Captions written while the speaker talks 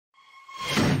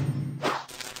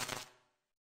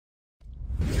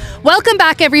Welcome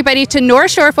back, everybody, to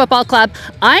North Shore Football Club.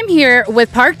 I'm here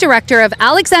with Park Director of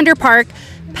Alexander Park,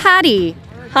 Patty.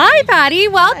 Hi, Patty.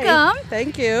 Welcome. Hi.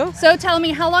 Thank you. So tell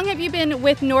me, how long have you been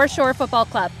with North Shore Football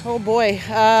Club? Oh boy,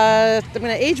 I'm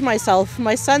going to age myself.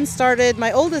 My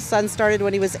oldest son started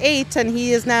when he was 8, and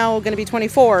he is now going to be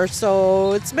 24.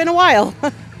 So it's been a while.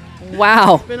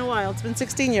 Wow. It's been a while. It's been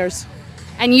 16 years.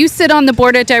 And you sit on the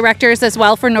board of directors as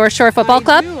well for North Shore Football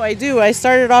Club? I do. I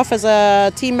started off as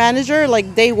a team manager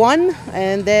like day one,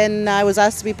 and then I was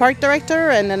asked to be park director,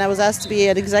 and then I was asked to be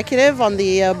an executive on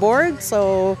the board.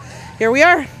 So here we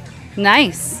are.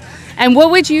 Nice. And what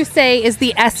would you say is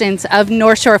the essence of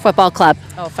North Shore Football Club?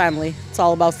 Oh, family. It's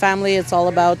all about family. It's all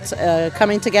about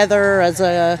coming together as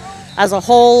a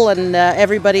whole, and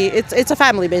everybody. It's a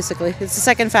family, basically. It's a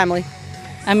second family.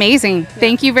 Amazing. Yeah.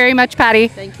 Thank you very much, Patty.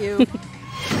 Thank you.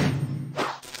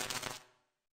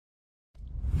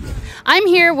 I'm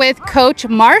here with Coach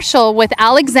Marshall with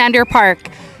Alexander Park.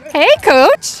 Hey,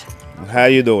 Coach. How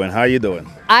you doing? How you doing?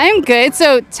 I'm good.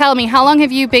 So tell me, how long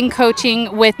have you been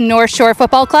coaching with North Shore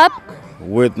Football Club?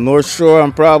 With North Shore,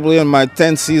 I'm probably in my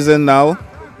 10th season now.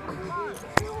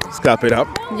 Let's clap it up.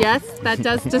 Yes, that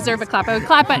does deserve a clap. I would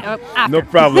clap it after. No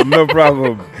problem, no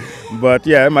problem. But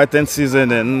yeah, my 10th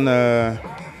season in.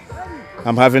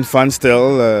 I'm having fun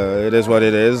still. It is what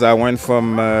it is. I went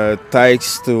from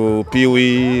Tykes to Pee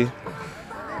Wee.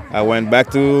 I went back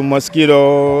to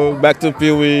Mosquito, back to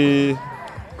Pee Wee.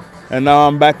 And now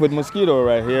I'm back with Mosquito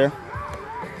right here.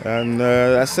 And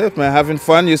that's it, man. Having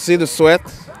fun. You see the sweat.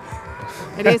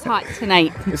 It is hot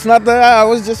tonight. It's not that I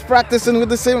was just practicing with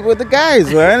the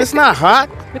guys, man. It's not hot.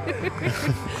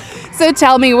 So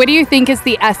tell me, what do you think is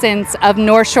the essence of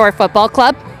North Shore Football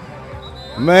Club?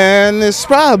 Man, it's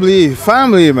probably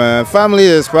family, man. Family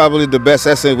is probably the best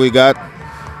essence we got.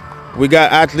 We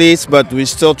got athletes, but we're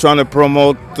still trying to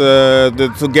promote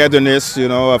the togetherness,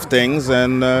 of things.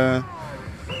 And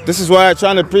this is why I'm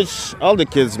trying to preach all the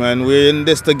kids, man. We're in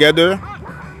this together.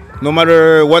 No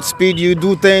matter what speed you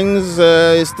do things,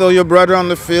 it's still your brother on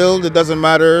the field. It doesn't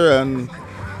matter. And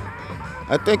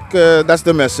I think that's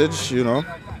the message,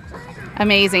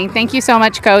 Amazing. Thank you so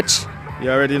much, Coach.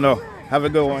 You already know. Have a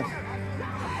good one.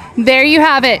 There you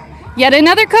have it. Yet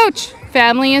another coach.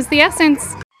 Family is the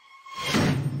essence.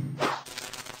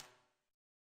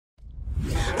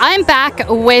 I'm back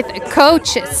with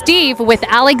Coach Steve with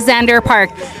Alexander Park.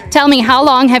 Tell me, how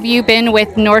long have you been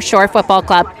with North Shore Football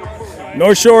Club?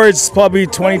 North Shore is probably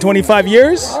 20-25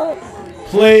 years.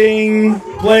 Playing,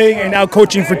 and now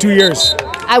coaching for 2 years.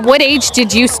 At what age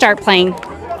did you start playing?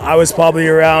 I was probably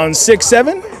around 6,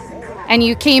 7. And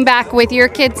you came back with your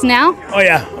kids now? Oh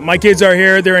yeah, my kids are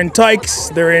here. They're in Tykes,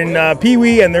 they're in Pee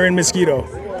Wee, and they're in Mosquito.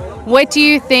 What do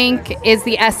you think is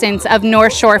the essence of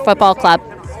North Shore Football Club?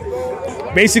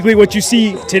 Basically what you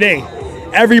see today.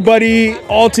 Everybody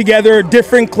all together,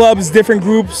 different clubs, different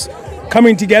groups,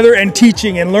 coming together and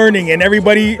teaching and learning, and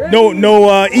everybody,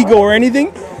 no ego or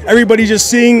anything. Everybody just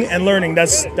seeing and learning.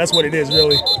 That's what it is,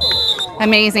 really.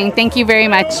 Amazing. Thank you very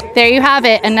much. There you have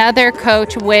it, another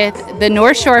coach with the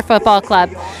North Shore Football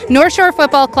Club. North Shore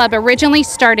Football Club originally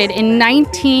started in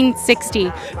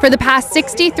 1960. For the past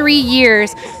 63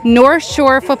 years, North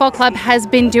Shore Football Club has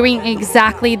been doing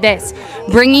exactly this,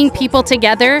 bringing people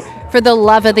together for the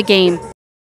love of the game.